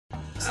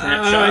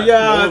Snapshot.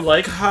 Yeah, more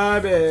like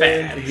Kirby.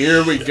 bad.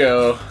 Here we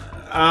go.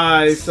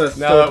 It's a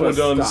Now that we're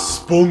done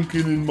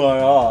spunking in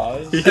my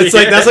eyes. It's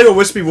like that's like what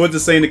Wispy Woods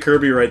is saying to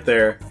Kirby right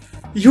there.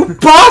 You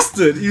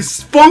bastard! You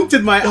spunked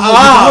in my eyes.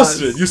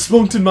 Bastard, you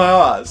spunked in my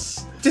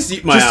eyes. Just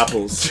eat my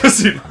apples.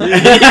 Just eat my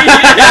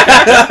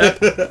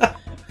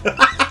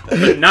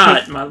But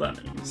not my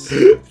lemons.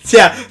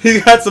 Yeah,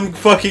 he got some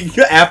fucking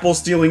apple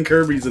stealing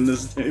Kirbys in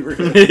this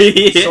neighborhood.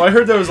 So I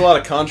heard there was a lot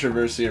of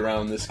controversy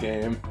around this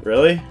game.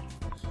 Really?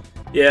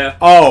 Yeah.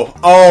 Oh.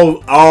 A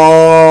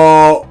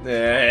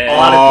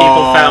lot of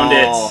people found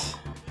it.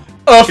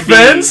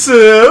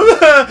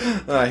 Offensive!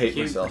 I hate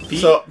You myself. beat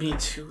So, me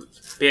to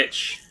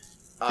bitch.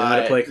 You know how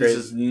to play crazy?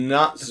 This is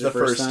not This is the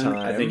first time.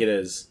 I think it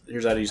is.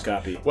 Here's how to use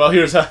copy. Well,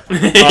 here's how.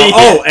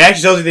 Oh, it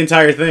actually tells you the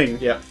entire thing.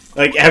 Yep.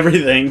 Like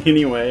everything,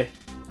 anyway.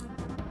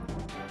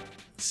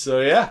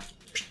 So, yeah.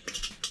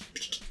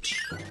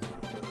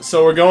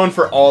 So we're going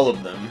for all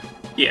of them.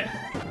 Yeah.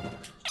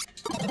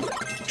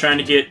 Trying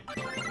to get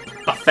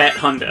a fat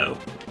hundo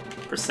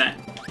 %.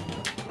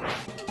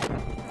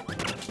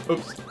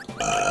 Oops.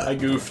 I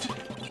goofed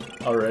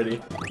already.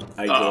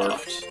 I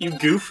gorfed. You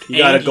goofed. You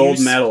got and a gold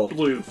you medal.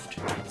 Sploofed.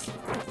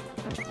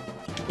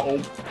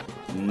 Oh,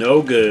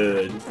 No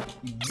good.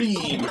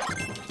 beam.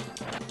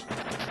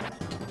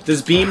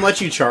 Does beam let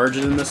you charge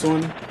it in this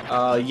one?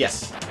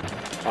 Yes.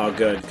 Oh,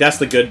 good. That's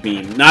the good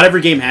beam. Not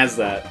every game has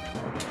that.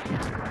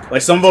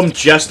 Like some of them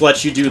just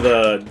let you do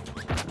the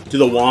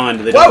wand.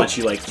 They don't Whoa! let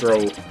you like throw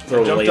the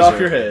Jumped laser. off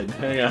your head.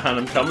 Hang on,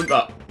 I'm coming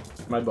up.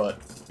 My butt.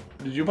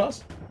 Did you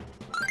pause?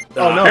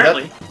 Oh no,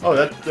 apparently.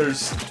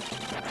 there's.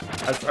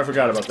 I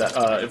forgot about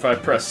that. If I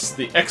press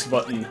the X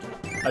button,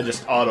 I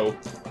just auto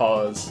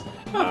pause.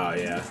 Oh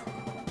yeah.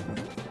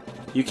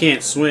 You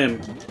can't swim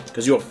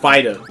because you're a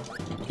fighter.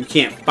 You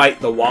can't fight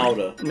the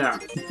water. No.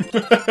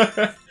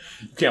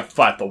 You can't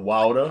fight the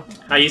wilder.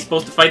 How you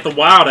supposed to fight the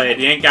wilder if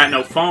you ain't got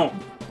no phone?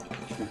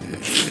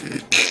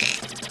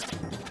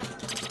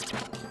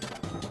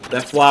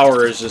 That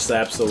flower is just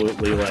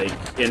absolutely like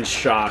in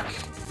shock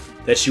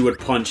that she would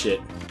punch it.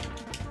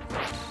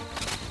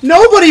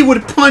 Nobody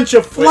would punch a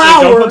Wait,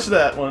 flower. don't punch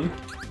that one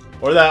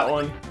or that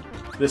one.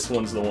 This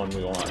one's the one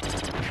we want.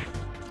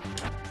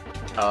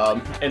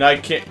 And I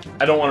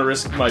don't want to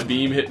risk my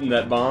beam hitting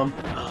that bomb.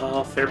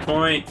 Oh, fair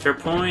point. Fair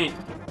point.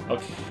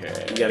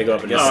 Okay. You gotta go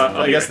up and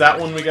I guess that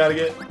one we gotta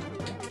get.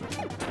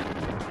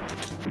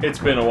 It's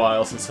been a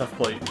while since I've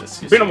played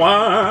this. It's been a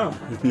while.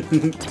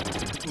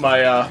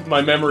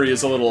 My memory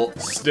is a little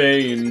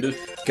stained.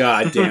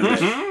 God damn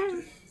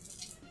it.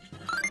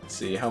 Let's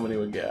see how many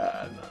we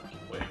got.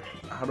 Wait,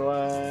 how do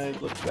I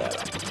look that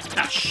up?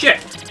 Ah, shit.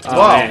 Oh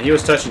Wow. man, he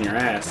was touching your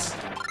ass.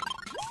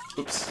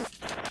 Oops.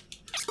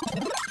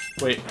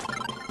 Wait.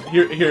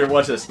 Here,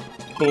 watch this.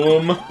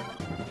 Boom.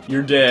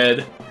 You're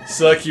dead.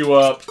 Suck you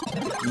up.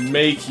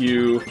 Make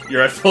you.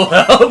 You're at full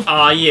health.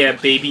 Aw, yeah,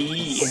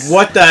 baby.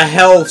 What the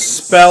hell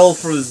spell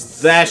for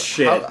that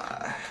shit?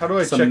 How do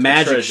I Some check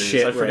magic the treasures?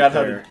 shit I forgot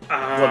right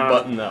what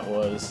button that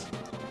was.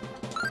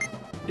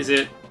 Is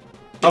it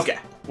Okay.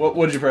 What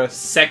did you press?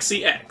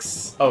 Sexy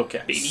X? Okay.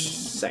 Baby.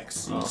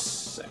 Sexy Oh.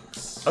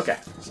 sex. Okay.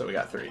 So we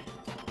got 3.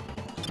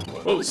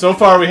 Whoa. So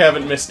far we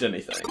haven't missed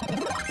anything.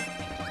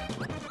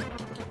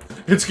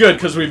 It's good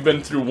because we've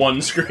been through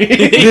one screen.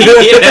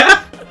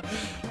 Yeah.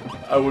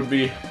 I would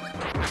be.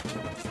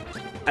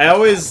 I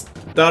always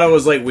thought it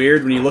was like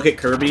weird when you look at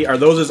Kirby. Are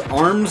those his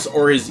arms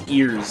or his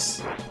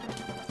ears?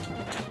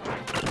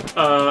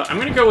 I'm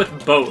gonna go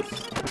with both.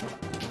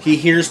 He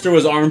hears through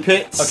his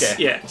armpits?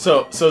 Okay. Yeah.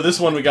 So this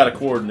one we gotta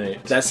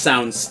coordinate. That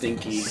sounds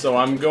stinky. So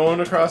I'm going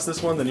across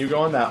this one, then you go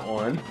on that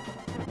one.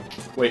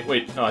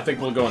 Wait. No, I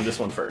think we'll go on this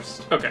one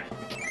first. Okay.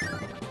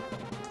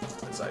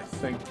 'Cause I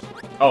think.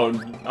 Oh,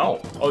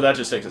 that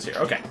just takes us here.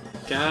 Okay.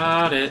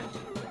 Got it.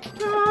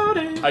 Got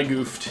it. I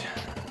goofed.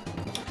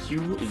 You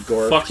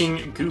Gorfed.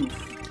 fucking goof.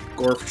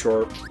 Gorf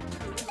chorp.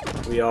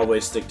 We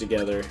always stick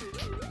together.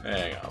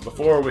 Hang on.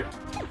 Before we.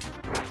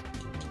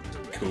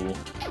 Cool.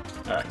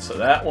 Alright, so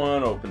that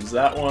one opens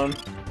that one.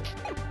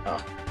 Oh.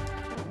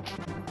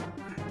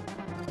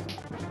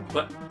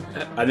 What?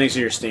 I think so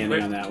you're standing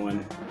Wait. on that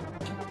one.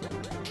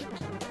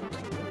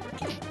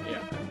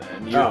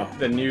 Yeah.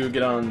 Then you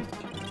get on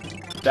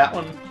that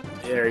one.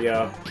 There you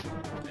go.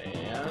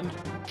 And.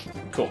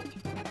 Cool.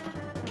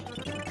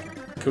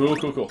 Cool.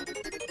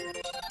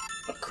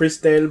 A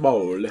crystal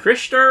ball.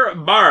 Christer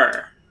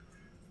Bar.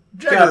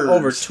 Got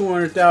over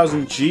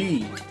 200,000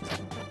 G.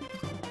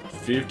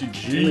 50 How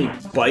G. many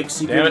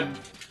bikes you Damn can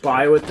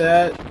buy with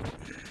that?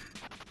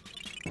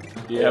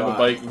 Do you have a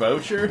bike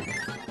voucher?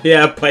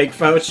 Yeah, bike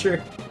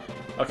voucher.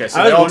 Okay, so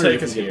I they was all wondering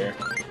take if us you here.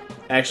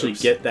 Actually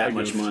Oops, get that I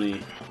much goofed.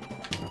 money.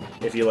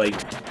 If you, like,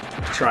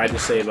 tried to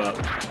save up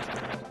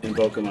in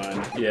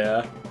Pokemon.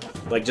 Yeah.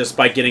 Like, just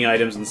by getting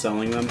items and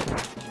selling them.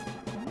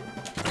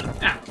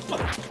 Ah,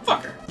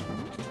 motherfucker.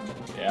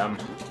 Yeah,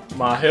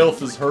 my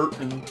health is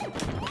hurting.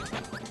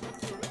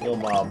 Feel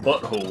my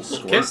butthole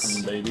Kiss.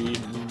 squirting, baby.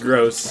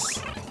 Gross.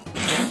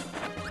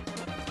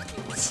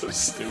 So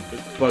stupid.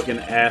 Fucking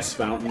ass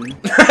fountain.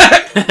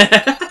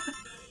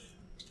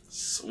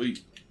 So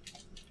Sweet.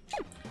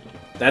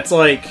 That's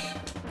like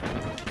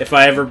if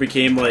I ever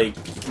became like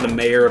the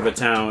mayor of a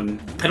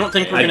town. I don't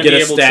think we're I'd gonna get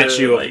be a able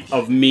statue to, like...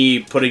 of me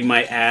putting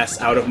my ass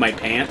out of my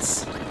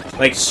pants,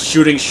 like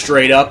shooting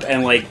straight up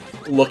and like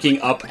looking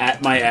up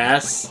at my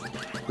ass,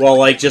 while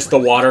like just the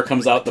water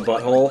comes out the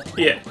butthole.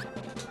 Yeah.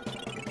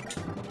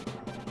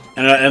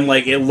 And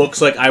like it looks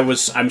like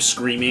I'm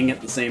screaming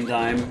at the same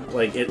time,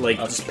 like it like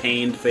this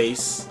pained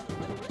face.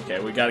 Okay,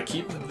 we gotta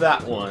keep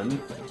that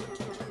one.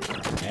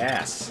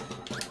 Ass.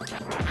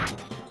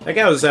 That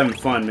guy was having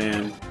fun,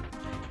 man.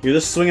 He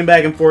was just swinging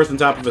back and forth on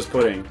top of his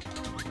pudding.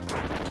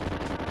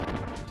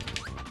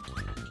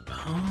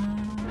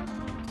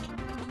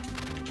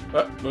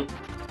 Nope.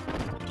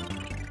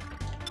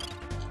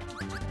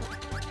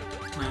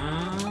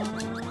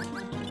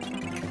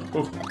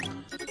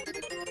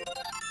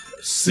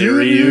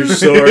 Sirius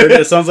sword.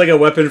 It sounds like a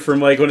weapon from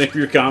like one of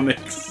your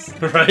comics.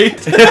 Right?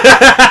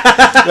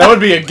 That would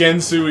be a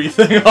Gensui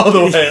thing all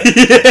the way.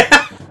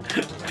 Yeah.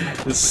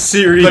 The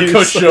Sirius The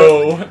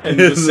Kosho and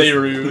the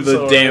Seiru the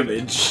sword.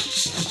 damage.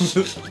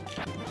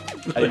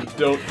 I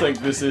don't think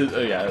this is... Oh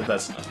yeah,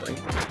 that's nothing.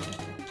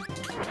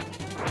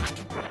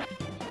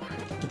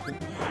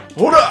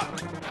 Hold up!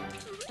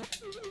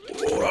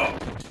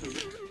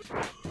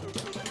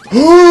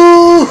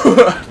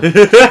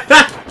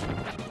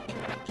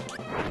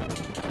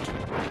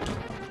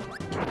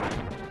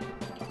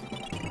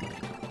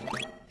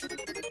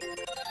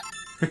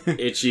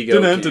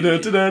 Ichigo.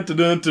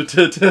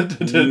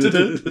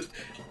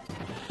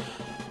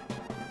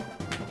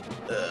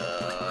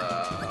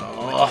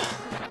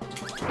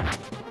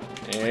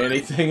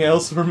 Anything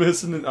else we're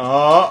missing?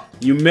 Oh,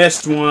 You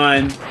missed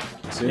one.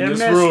 it's in You this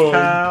missed, room.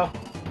 pal.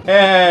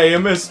 Hey, you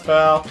missed,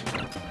 pal.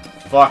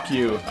 Fuck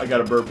you. I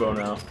got a burpo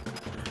now.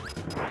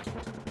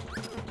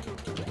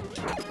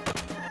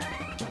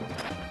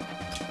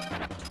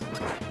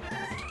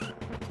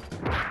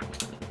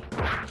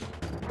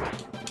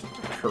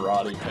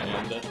 Karate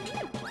Panda.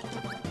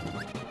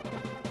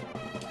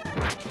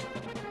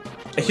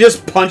 He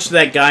just punched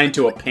that guy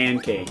into a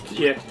pancake.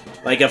 Yeah.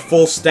 Like a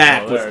full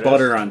stack Oh, there with it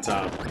butter on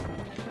top.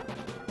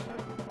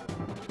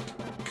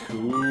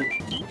 Cool.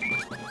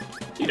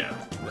 Yeah.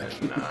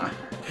 Nah.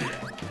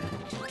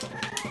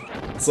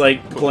 It's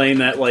like playing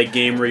that like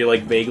game where you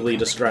like vaguely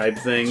describe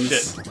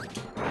things. Shit.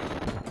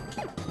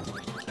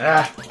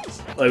 Ah.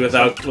 Like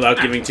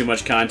without giving too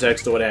much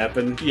context to what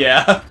happened.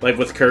 Yeah. Like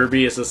with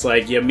Kirby, it's just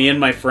like, yeah, me and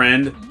my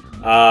friend,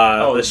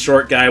 Oh. the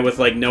short guy with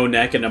like no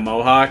neck and a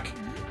mohawk,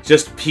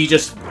 he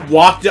just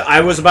walked.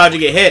 I was about to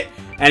get hit,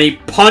 and he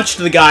punched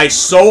the guy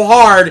so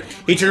hard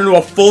he turned into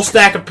a full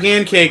stack of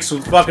pancakes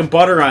with fucking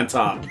butter on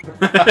top.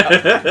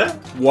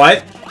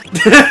 What?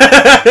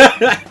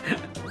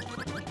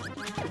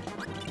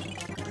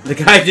 The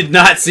guy did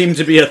not seem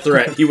to be a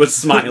threat. He was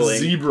smiling.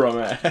 Zebra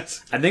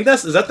mask. I think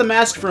is that the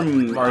mask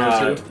from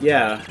Mario 2?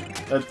 Yeah,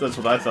 That's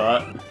what I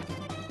thought.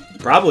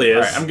 probably is.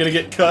 Alright, I'm gonna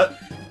get cut.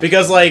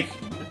 Because like.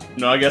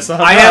 No, I guess not.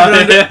 I have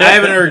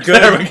it under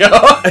good. There we go.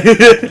 I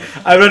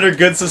have it under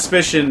good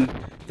suspicion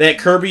that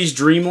Kirby's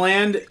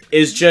Dreamland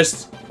is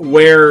just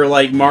where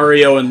like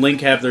Mario and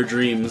Link have their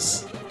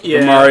dreams. Yeah.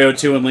 From Mario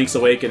 2 and Link's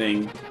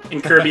Awakening.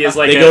 And Kirby is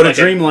like They go to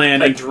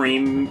Dreamland, a and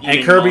dream.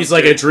 and Kirby's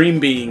like a dream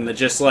being that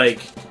just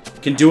like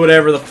can do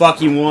whatever the fuck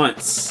he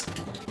wants.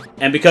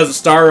 And because the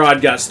Star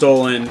Rod got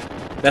stolen,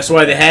 that's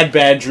why they had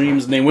bad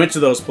dreams and they went to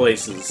those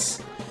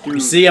places. You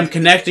see, I'm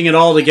connecting it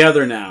all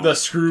together now. The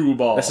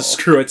screwball. That's a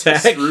screw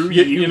attack.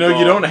 You know,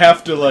 you don't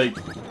have to like.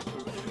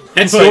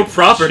 It's like, your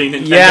property,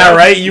 Nintendo. Yeah,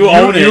 right. You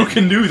own it. You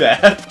can do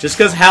that. Just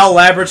because HAL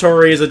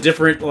Laboratory is a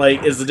different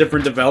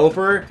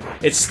developer,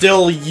 it's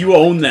still you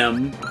own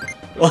them.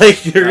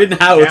 Like you're in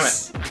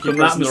house. If I'm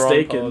not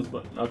mistaken.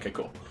 Okay,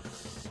 cool.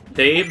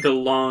 They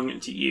belong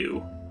to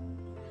you.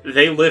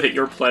 They live at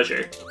your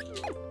pleasure.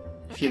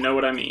 If you know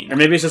what I mean. Or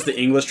maybe it's just the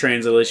English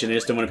translation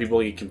is to when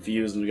people get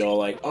confused and go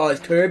like, "Oh, it's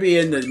Kirby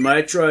in the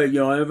Metroid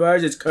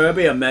universe. It's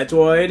Kirby a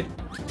Metroid.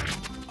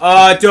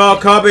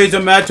 Kirby's a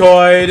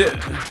Metroid.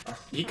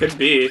 He could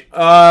be.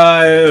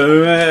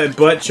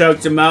 Butt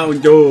choked a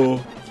Mountain Dew.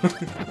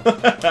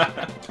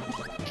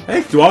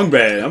 Hey,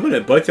 Strongman, I'm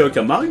gonna butt choke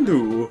a Mountain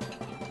Dew."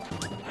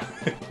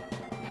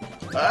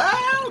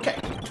 Okay.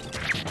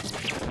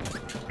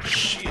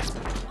 Shit.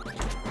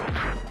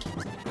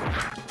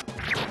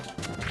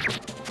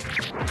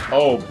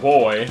 Oh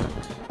boy.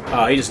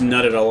 He just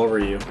nutted all over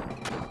you.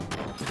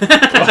 Well,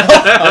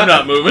 I'm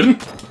not moving.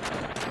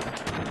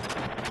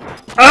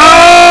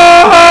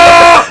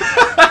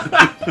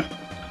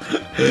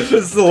 This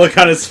is the look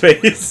on his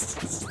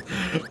face.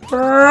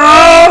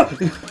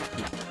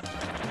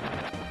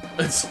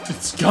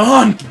 It's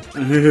gone.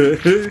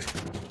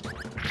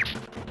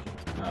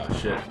 Oh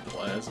shit,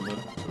 plasma.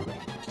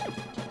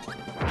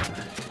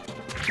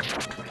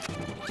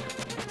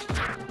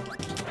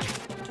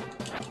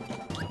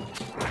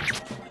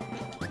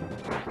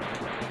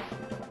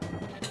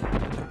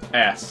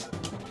 Ass.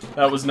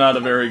 That was not a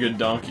very good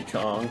Donkey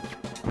Kong.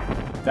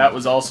 That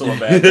was also a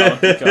bad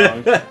Donkey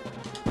Kong.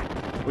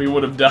 We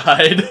would have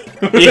died.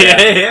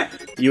 Yeah.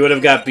 You would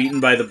have got beaten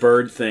by the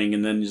bird thing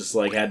and then just,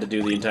 like, had to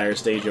do the entire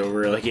stage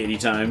over, like, 80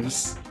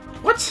 times.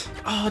 What?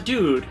 Oh,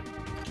 dude.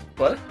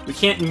 What? We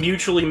can't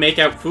mutually make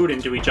out food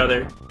into each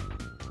other.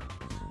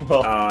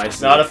 Well, I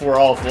see. not if we're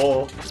all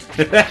full.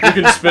 You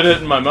can spit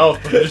it in my mouth,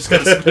 but I'm just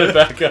gonna spit it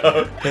back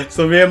out.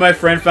 So me and my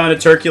friend found a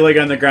turkey leg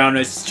on the ground,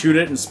 and I shoot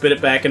it and spit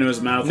it back into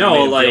his mouth No,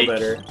 and made like, him feel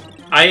better.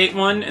 I ate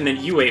one, and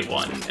then you ate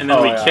one. And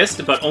then we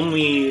kissed, but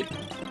only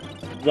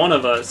one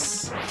of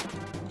us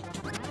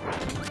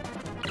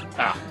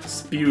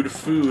spewed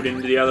food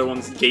into the other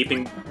one's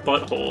gaping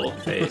butthole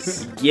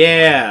face.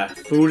 Yeah,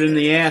 food in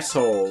the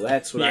asshole.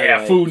 That's what I like.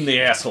 Yeah, food in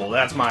the asshole.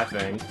 That's my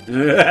thing.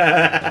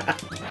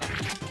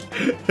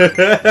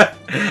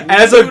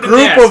 As a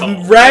group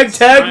of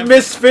ragtag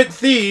misfit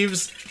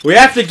thieves, we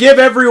have to give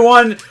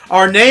everyone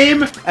our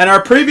name and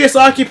our previous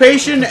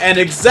occupation and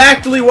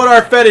exactly what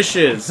our fetish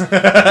is.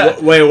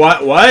 Wait,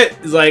 what?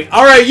 It's like,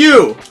 alright,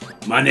 you!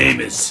 My name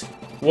is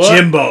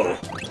Jimbo.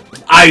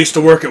 I used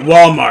to work at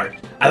Walmart.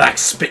 I like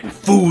spitting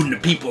food into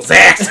people's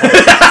assholes.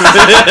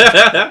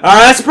 Alright,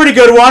 that's a pretty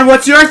good one.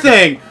 What's your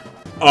thing?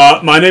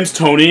 My name's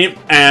Tony,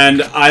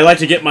 and I like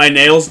to get my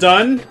nails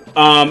done.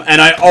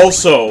 And I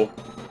also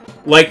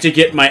like to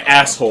get my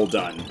asshole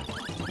done.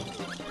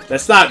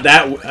 That's not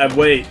that...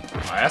 wait.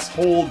 My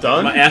asshole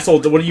done? My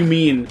asshole... What do you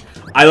mean?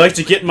 I like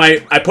to get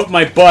my... I put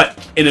my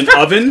butt in an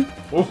oven,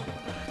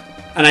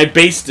 and I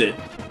baste it.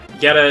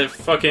 You gotta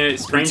fucking...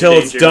 Until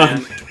it's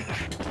done. Man.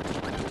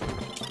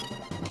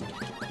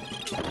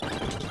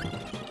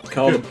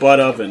 Called a butt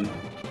oven.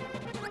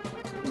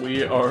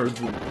 We are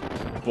the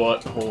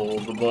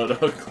butthole. The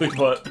butt ugly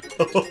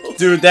butthole.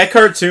 Dude, that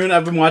cartoon,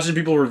 I've been watching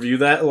people review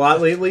that a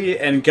lot lately,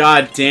 and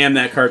god damn,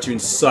 that cartoon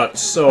sucked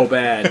so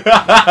bad.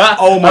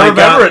 Oh my god.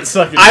 I remember it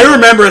sucking. I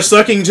remember it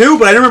sucking too,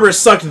 but I didn't remember it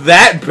sucked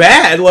that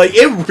bad. Like,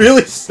 it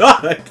really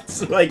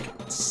sucked. Like,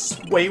 it's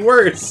way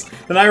worse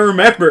than I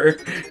remember.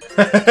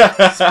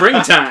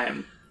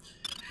 Springtime.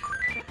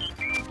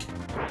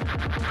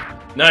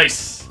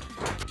 Nice.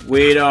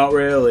 We don't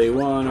really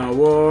want a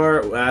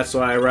war, that's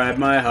why I ride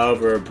my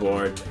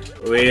hoverboard.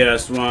 We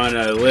just want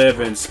to live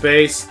in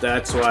space,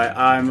 that's why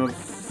I'm a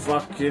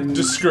fucking...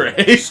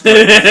 disgrace.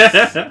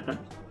 That's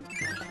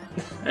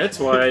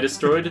why I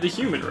destroyed the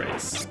human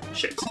race.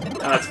 Shit. Oh,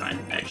 that's fine,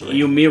 actually.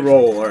 You me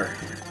roller.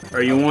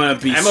 Or you want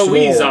to be I'm a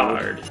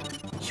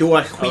Weezard. You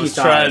a I was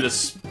trying to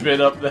spit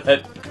up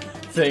that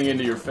thing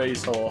into your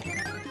face hole.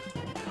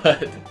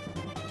 But...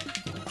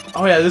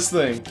 oh yeah, this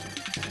thing.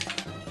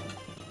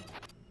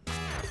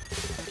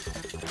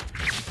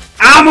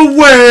 I'm a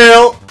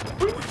whale!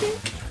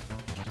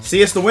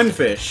 See, it's the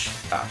windfish.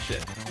 Ah,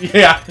 shit.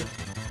 Yeah.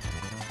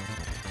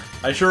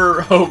 I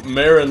sure hope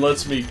Marin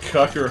lets me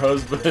cuck her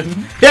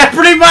husband. Yeah,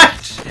 pretty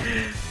much!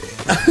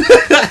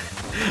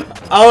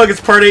 Oh, look,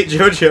 it's part 8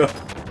 JoJo.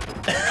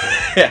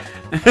 Yeah.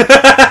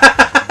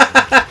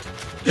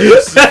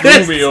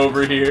 Scooby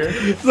over here.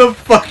 The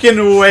fucking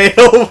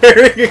whale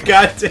wearing a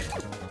goddamn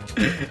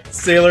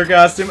sailor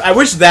costume. I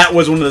wish that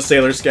was one of the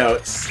Sailor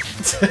Scouts.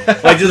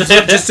 Like,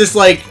 just this,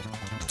 like,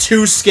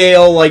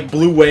 2-scale, like,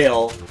 blue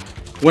whale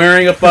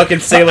wearing a fucking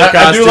sailor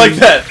costume. I do like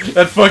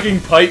that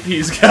fucking pipe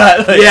he's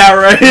got. Like, yeah,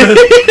 right?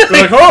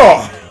 Like,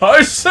 oh,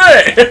 I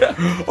say.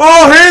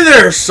 Oh, hey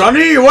there,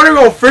 Sonny. You want to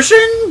go fishing?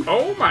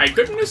 Oh my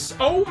goodness.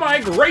 Oh my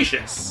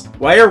gracious.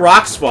 Why are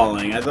rocks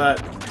falling? I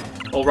thought...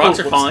 Well, rocks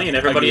are falling and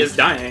everybody is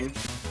dying.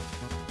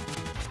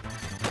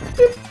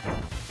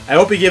 I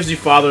hope he gives you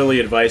fatherly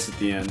advice at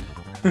the end.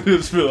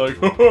 Just be like,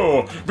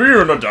 oh, being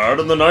a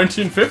dad in the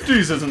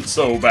 1950s isn't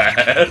so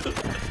bad.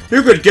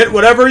 You could get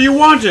whatever you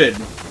wanted.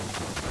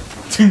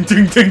 Ding,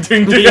 ding, ding,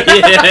 ding, ding.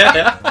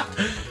 Yeah.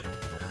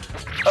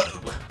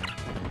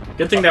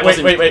 Good thing that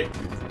wasn't... Wait.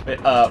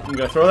 I'm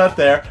gonna throw that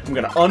there. I'm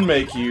gonna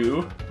unmake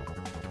you.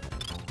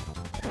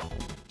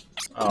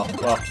 Oh,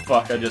 well,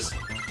 fuck, I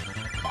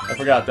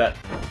forgot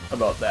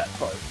about that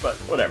part, but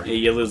whatever. Yeah,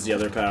 you lose the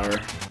other power.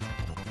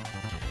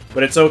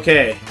 But it's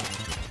okay.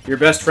 You're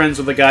best friends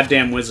with a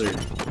goddamn wizard.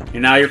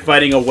 And now you're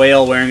fighting a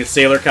whale wearing a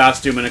sailor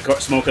costume and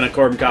smoking a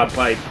corncob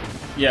pipe.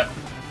 Yep,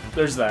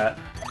 there's that.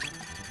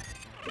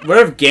 What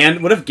if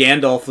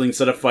Gandalf,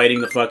 instead of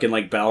fighting the fucking,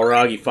 like,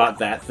 Balrog, he fought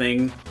that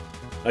thing?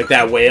 Like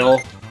that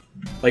whale?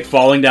 Like,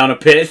 falling down a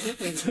pit?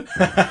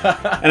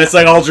 And it's,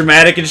 like, all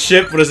dramatic and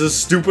shit, but it's this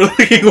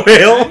stupid-looking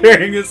whale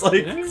wearing his,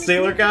 like,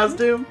 sailor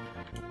costume?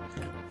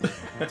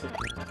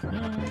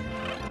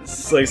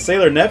 It's like,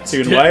 Sailor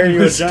Neptune, why are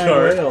you a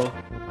giant whale?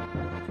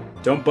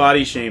 Don't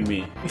body shame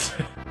me.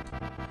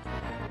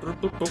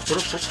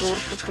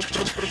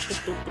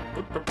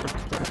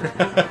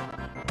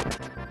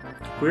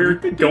 We're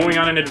going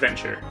on an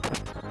adventure.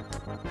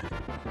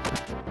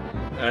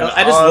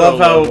 I just love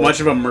how much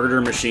of a murder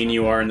machine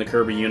you are in the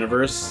Kirby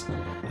universe.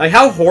 Like,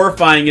 how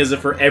horrifying is it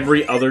for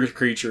every other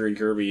creature in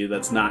Kirby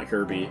that's not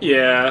Kirby?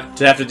 Yeah.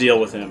 To have to deal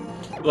with him.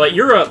 Like,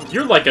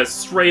 you're like a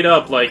straight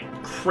up, like,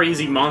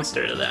 crazy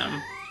monster to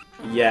them.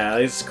 Yeah,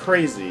 it's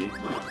crazy.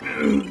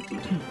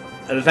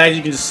 And the fact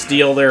you can just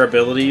steal their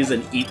abilities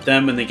and eat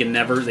them and they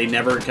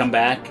never come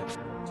back.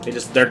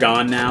 They're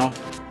gone now.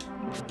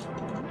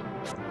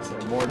 So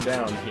more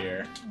down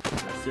here.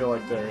 feel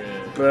like there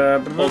is.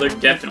 Well, there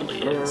definitely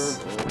is.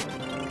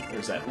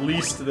 There's at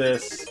least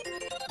this.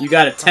 You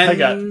got a 10 I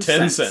got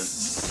 10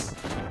 cents.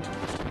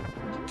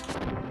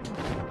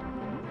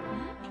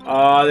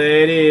 Oh,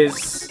 there it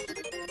is.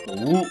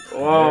 Ooh,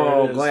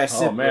 Oh, there it is. glass Oh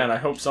zipper. man, I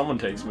hope someone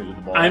takes me to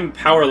the ball. I'm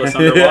powerless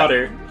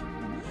underwater.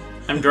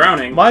 I'm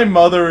drowning. My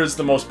mother is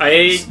the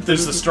the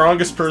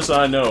strongest person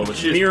I know, but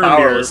she's mirror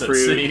powerless at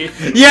fruit.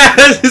 sea. Yeah,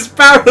 it's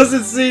powerless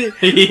at sea.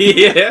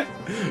 Yeah.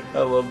 I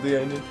love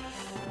the idea.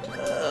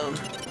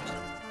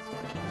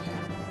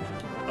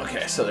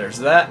 Okay, so there's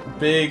that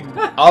big,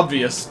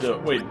 obvious door.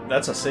 Wait,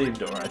 that's a save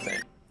door, I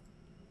think.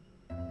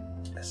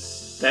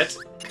 Yes. That's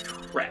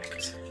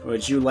correct.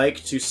 Would you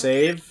like to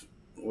save?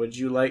 Would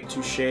you like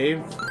to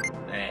shave?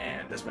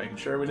 And just making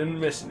sure we didn't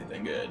miss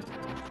anything good.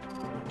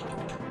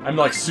 I'm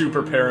like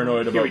super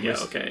paranoid about Here we go,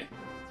 this. okay.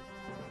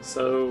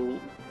 So...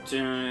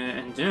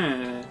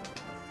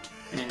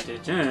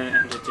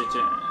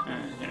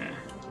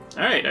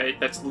 Alright,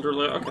 that's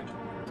literally... Okay.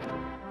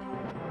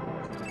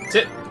 That's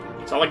it.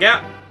 That's all I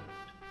got.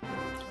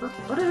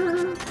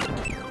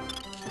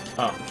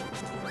 Oh.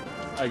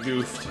 I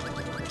goofed.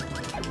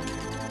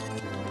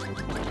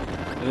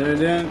 Dun,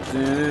 dun,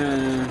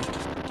 dun.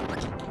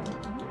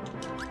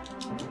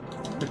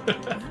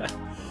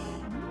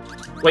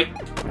 Wait.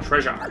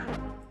 Treasure.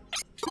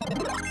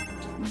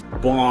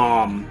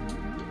 Bomb.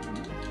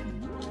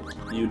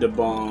 You the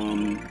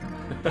bomb.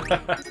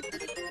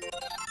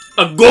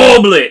 A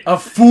goblet! A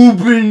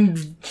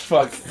Fubin...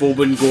 Fuck.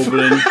 Fobin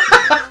Goblin.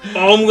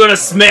 I'm gonna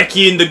smack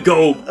you in the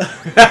gob.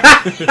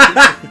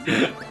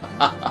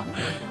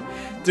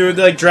 Dude,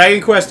 like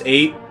Dragon Quest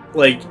VIII,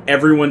 like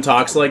everyone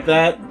talks like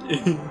that.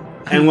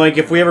 And like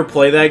if we ever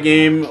play that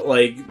game,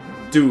 like,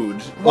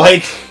 dude,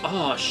 like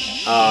Oh,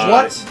 shit.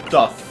 What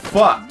the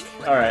fuck?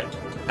 Alright.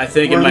 I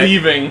think We're it might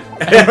leaving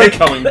and we're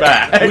coming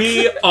back.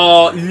 We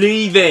are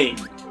leaving.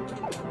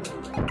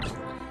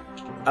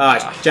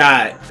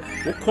 Shot.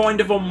 What kind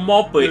of a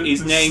mopper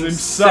is named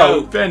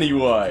so Soap?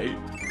 anyway.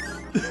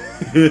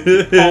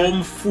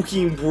 I'm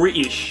fucking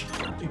British.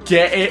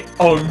 Get it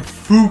on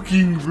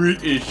fucking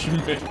British,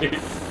 mate.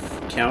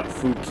 Count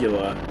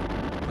Fukula.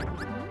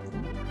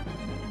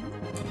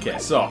 Okay,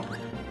 so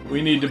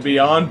we need to be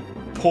on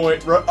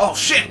point. Oh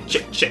shit!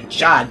 Shit.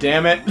 God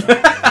damn it!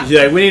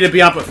 Yeah, we need to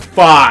be up at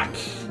fuck.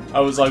 I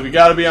was like, we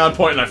gotta be on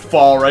point, and I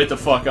fall right the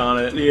fuck on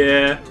it.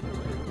 Yeah.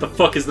 The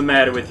fuck is the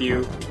matter with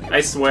you?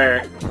 I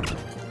swear.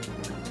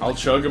 I'll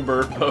chug a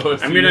burpo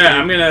if I'm you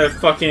gonna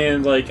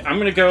fucking, like, I'm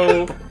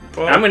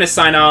gonna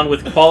sign on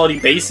with Quality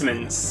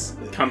Basements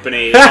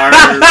Company, our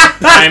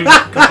prime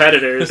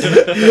competitors.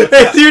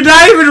 You're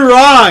not even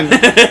wrong.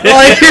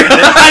 Like, you're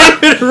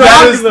not even wrong.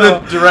 That is though.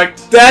 the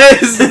direct. That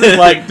is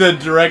like the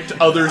direct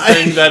other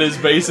thing that is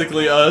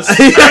basically us.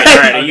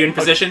 Alright, are you in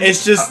position?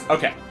 It's just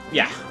Okay,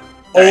 yeah.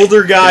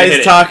 older hit guys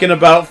it. talking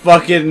about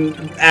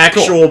fucking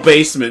actual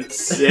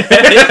basements.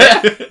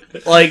 Yeah.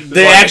 Like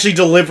they actually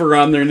deliver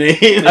on their name.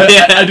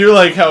 I do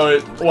like how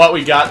what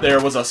we got there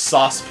was a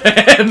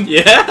saucepan.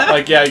 Yeah.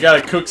 Like, yeah, you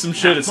gotta cook some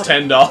shit. It's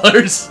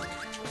 $10.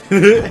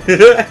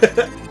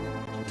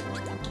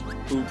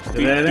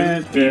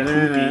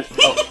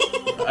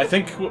 Oh, I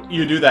think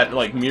you do that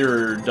like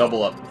mirror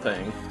double up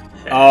thing.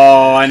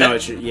 Oh, I know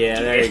what you.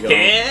 Yeah, there you go.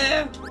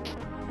 Yeah.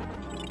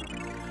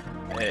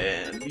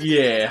 And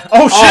yeah.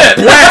 Oh shit!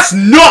 That's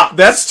not.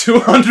 That's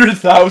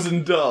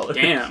 $200,000.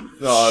 Damn.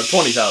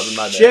 20,000.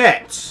 My bad.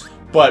 Shit.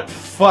 But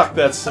fuck,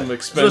 that's some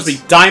Supposed to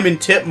expensive. be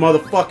diamond tip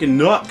motherfucking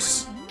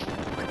nooks.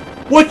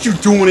 What you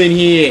doing in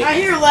here? I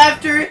hear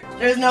laughter.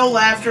 There's no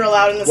laughter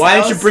allowed in this Why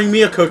house. didn't you bring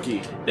me a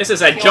cookie? This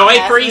is a You want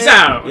joy-free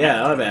half zone.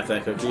 Yeah, I'll have half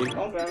that cookie.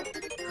 Okay.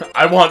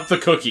 I want the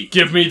cookie.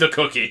 Give me the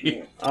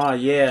cookie. Oh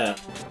yeah.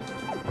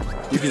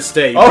 You can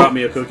stay. You Oh. brought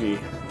me a cookie.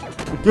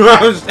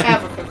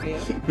 Have a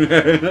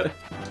cookie.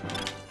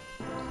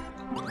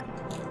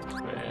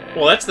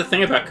 Well, that's the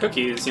thing about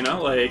cookies, you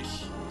know? Like,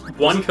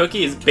 one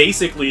cookie is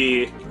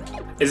basically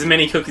as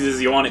many cookies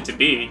as you want it to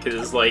be,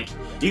 because, like,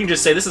 you can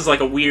just say this is like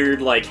a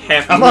weird, like,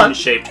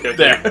 half-moon-shaped cookie.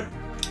 There.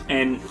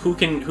 And who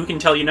can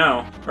tell you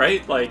no,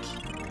 right? Like,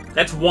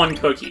 that's one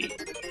cookie.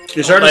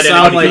 You're starting Let to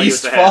sound anybody like tell you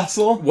Beast it's a half.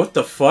 fossil? what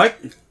the fuck?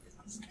 I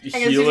guess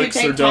if you Helix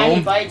take or tiny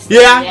dome? bites,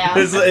 then Yeah,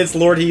 it's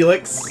Lord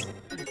Helix,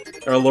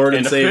 or Lord and,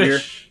 And a Savior.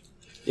 fish.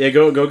 Yeah,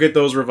 go get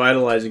those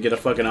revitalized and get a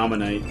fucking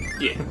ammonite.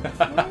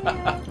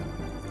 Yeah.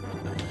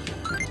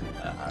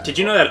 Did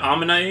you know that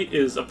Ammonite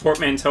is a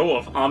portmanteau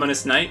of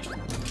Ominous Night?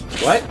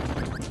 What?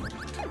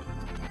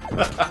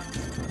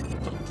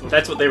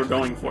 That's what they were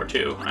going for,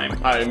 too. I'm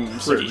I'm pretty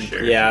certain.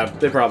 sure. Yeah,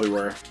 they probably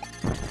were.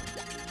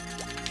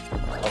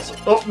 Also,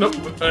 oh no!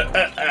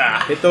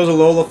 Hit those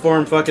Alola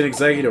form fucking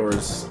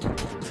executors.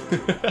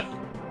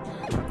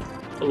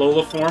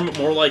 Alola form,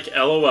 more like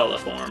LOL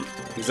form.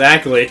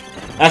 Exactly.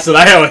 That's what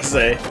I always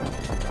say.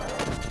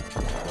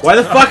 Why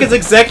the fuck is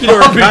Executor a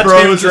Bobby goddamn Bro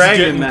is just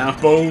dragon getting now?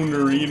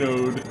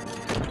 Bonerino'd.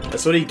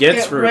 That's what he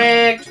gets Get for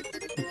wrecked.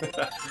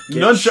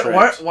 Nunchuck.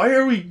 shreked. Why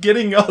are we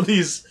getting all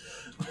these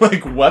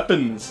like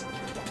weapons?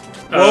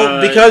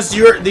 Well, because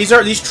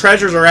these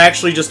treasures are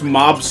actually just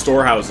mob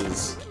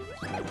storehouses.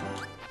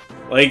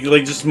 Like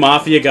just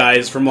mafia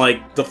guys from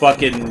like the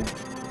fucking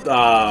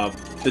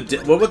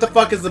what the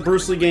fuck is the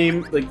Bruce Lee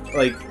game?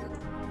 Like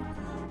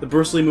the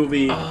Bruce Lee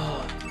movie.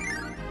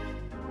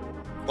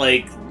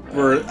 Like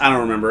where I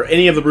don't remember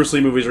any of the Bruce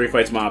Lee movies where he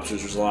fights mobsters.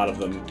 There's a lot of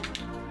them.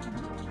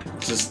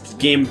 Just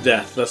game of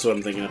death. That's what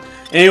I'm thinking of.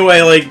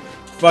 Anyway, like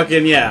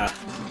fucking yeah.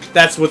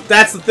 That's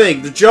the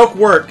thing. The joke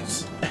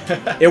worked.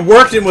 It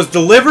worked and was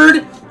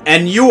delivered,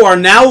 and you are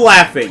now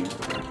laughing.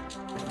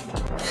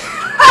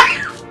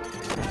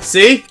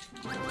 See?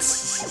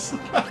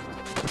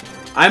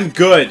 I'm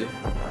good.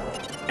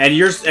 And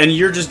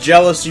you're just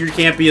jealous you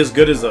can't be as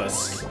good as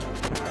us.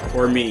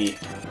 Or me.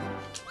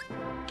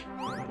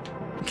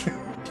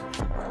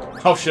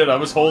 Oh shit, I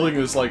was holding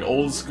this like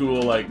old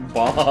school like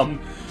bomb.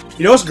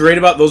 You know what's great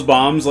about those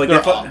bombs? Like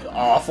they're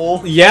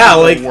awful. Yeah,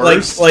 like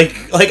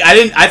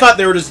I thought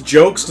they were just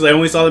jokes because I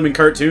only saw them in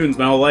cartoons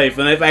my whole life,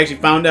 and I've actually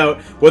found out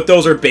what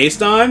those are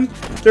based on.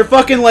 They're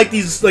fucking like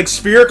these like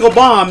spherical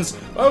bombs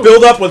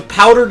filled up with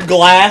powdered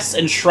glass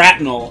and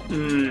shrapnel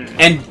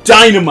and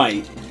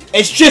dynamite.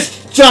 It's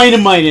just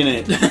dynamite in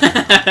it.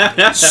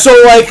 So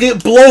like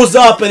it blows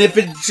up, and if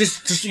it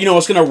just you know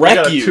it's gonna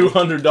wreck you.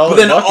 $200. But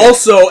then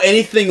also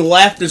anything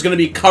left is gonna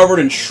be covered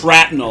in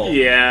shrapnel.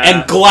 Yeah.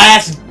 And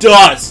glass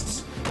dust.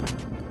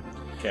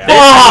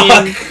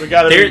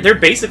 Okay. They're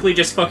basically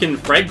just fucking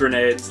frag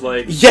grenades,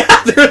 like.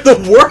 Yeah, they're the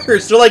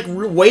worst. They're like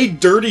way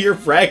dirtier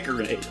frag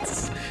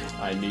grenades.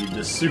 I need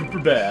this super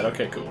bad.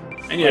 Okay, cool.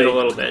 I need it a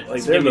little bit.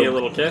 Like, give me a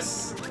little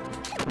kiss.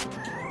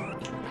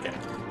 Okay.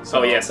 So,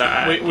 oh yes,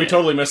 we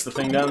totally missed the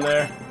thing down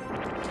there.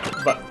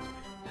 But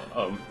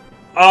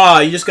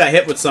you just got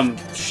hit with some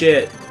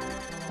shit.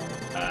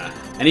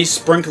 And he's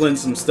sprinkling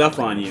some stuff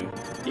on you.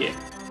 Yeah.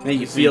 Make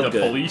you feel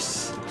good.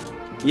 Police.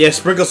 Yeah,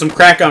 sprinkle some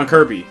crack on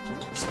Kirby.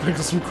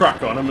 Sprinkle some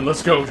crack on him and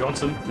let's go,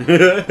 Johnson.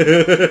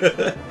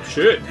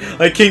 Shit.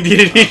 Like King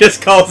DDD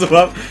just calls him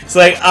up. It's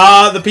like,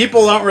 the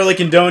people don't really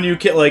condone you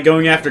like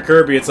going after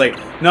Kirby. It's like,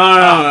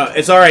 no,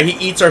 it's alright.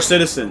 He eats our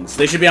citizens.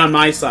 They should be on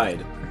my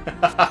side.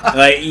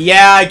 Like,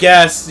 yeah, I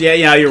guess.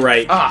 Yeah, you're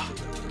right.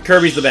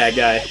 Kirby's the bad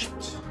guy.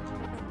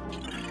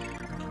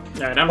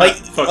 Right, I'm like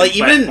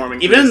even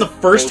in the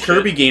first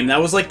Kirby game, that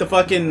was like the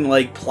fucking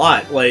like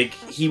plot. Like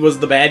he was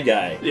the bad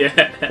guy.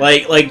 Yeah.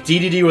 Like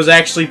DDD was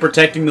actually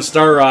protecting the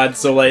Star Rod,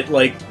 so like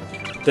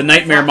the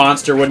Nightmare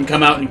Monster wouldn't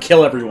come out and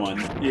kill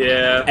everyone.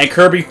 Yeah. And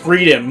Kirby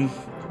freed him.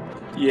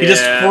 Yeah. He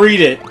just freed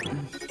it.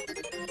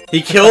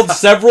 He killed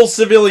several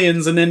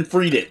civilians and then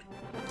freed it.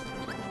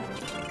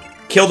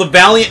 Killed a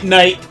valiant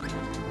knight,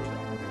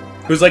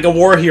 who's like a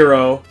war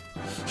hero,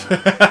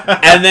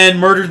 and then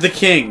murdered the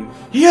king.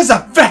 He is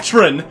a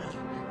veteran!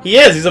 He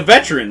is, he's a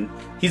veteran.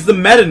 He's the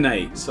Meta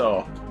Knight.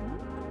 So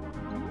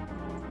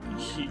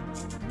he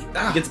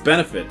gets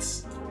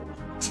benefits.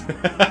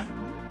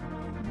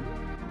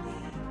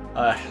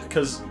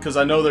 Cause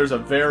I know there's a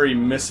very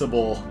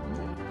missable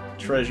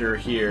treasure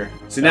here.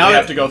 So now I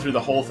have to go through the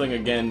whole thing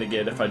again to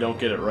get if I don't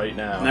get it right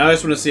now. Now I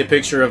just want to see a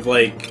picture of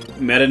like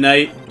Meta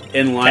Knight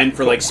in line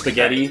for like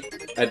spaghetti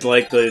at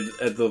like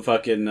the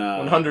fucking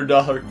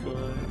 $100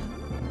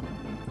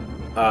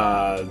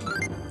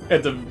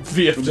 at the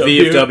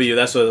VFW. VFW,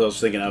 that's what I was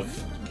thinking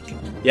of.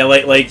 Yeah,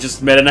 like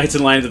just Meta Knight's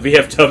in line at the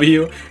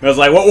VFW. And I was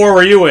like, what war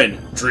were you in?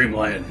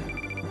 Dreamland.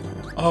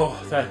 Oh,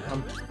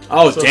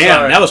 oh so damn,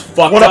 sorry. That was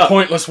fucked What up. a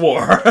pointless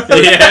war.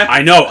 Yeah,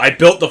 I know. I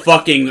built the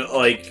fucking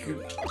like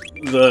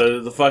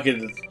the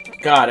fucking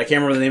God. I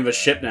can't remember the name of a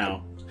ship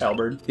now.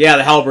 Halberd. Yeah,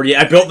 the halberd. Yeah,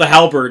 I built the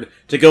halberd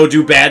to go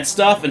do bad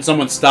stuff, and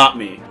someone stopped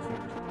me.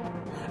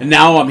 And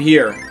now I'm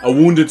here, a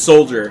wounded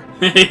soldier.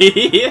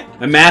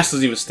 My mask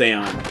doesn't even stay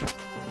on.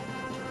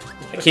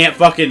 I can't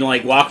fucking,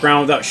 like, walk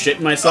around without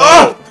shitting myself.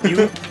 Oh! You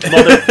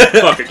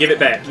motherfucker, give it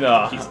back.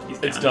 No, he's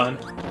it's done.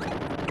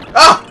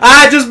 Ah!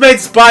 I just made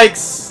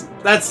spikes!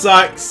 That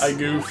sucks. I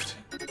goofed.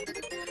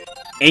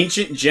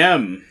 Ancient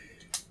gem.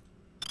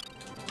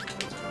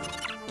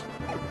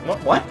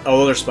 What?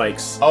 Oh, they're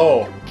spikes.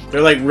 Oh.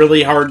 They're, like,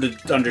 really hard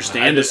to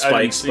understand as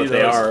spikes, but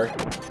they those. are.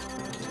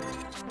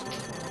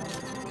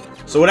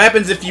 So what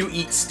happens if you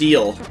eat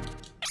steel?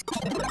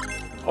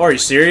 Oh, are you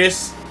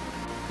serious?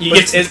 You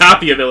get some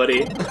copy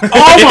ability.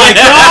 Oh my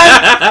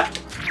god!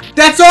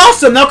 That's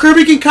awesome! Now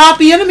Kirby can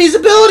copy enemies'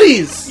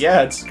 abilities!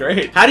 Yeah, it's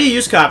great. How do you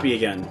use copy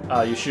again?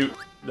 You shoot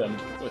them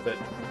with it.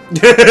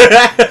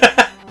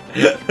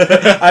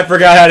 I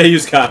forgot how to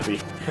use copy.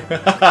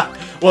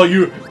 Well,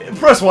 you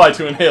press Y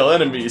to inhale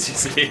enemies, you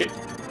see.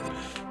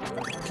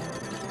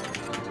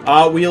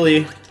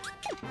 Wheelie.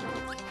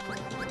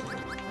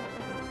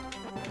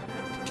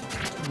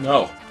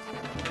 No.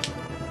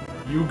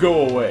 You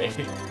go away.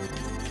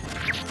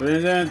 Did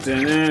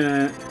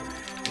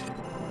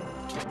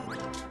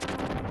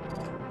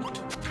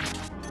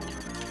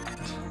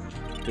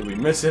we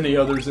miss any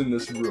others in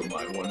this room,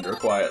 I wonder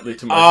quietly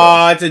to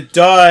myself. It's a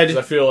dud.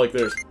 I feel like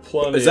there's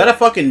plenty. Is that a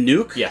fucking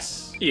nuke?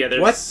 Yes. Yeah,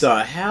 there's... What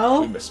the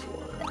hell? We missed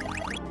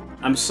one.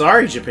 I'm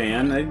sorry,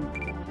 Japan. I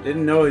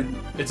didn't know it...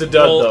 It's a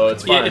dud, though.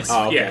 It's fine. Yeah,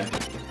 oh, okay. Yeah.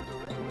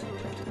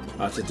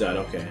 Oh, it's a dud,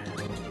 okay.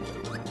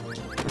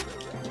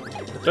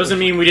 Doesn't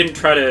mean we didn't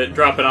try to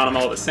drop it on them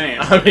all the same.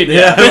 I mean,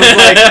 Yeah,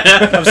 it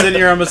was like I'm sitting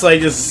here almost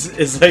like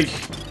it's like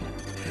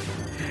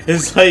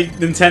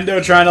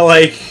Nintendo trying to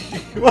like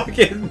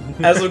fucking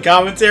have some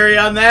commentary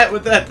on that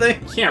with that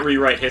thing. You can't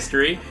rewrite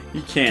history.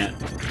 You can't.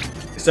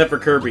 Except for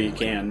Kirby, you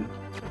can.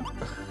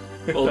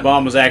 Well, The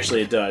bomb was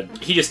actually a dud.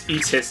 he just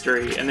eats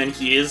history, and then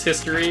he is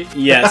history.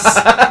 Yes.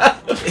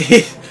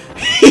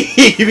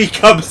 He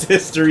becomes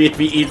history if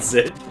he eats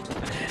it.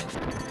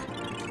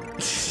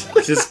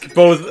 Just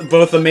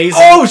both amazing.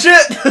 oh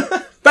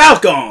shit!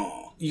 Falcon!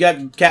 You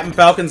got Captain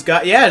Falcon's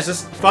got... Yeah, it's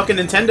just fucking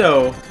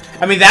Nintendo.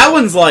 I mean, that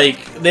one's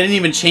like... They didn't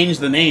even change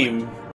the name.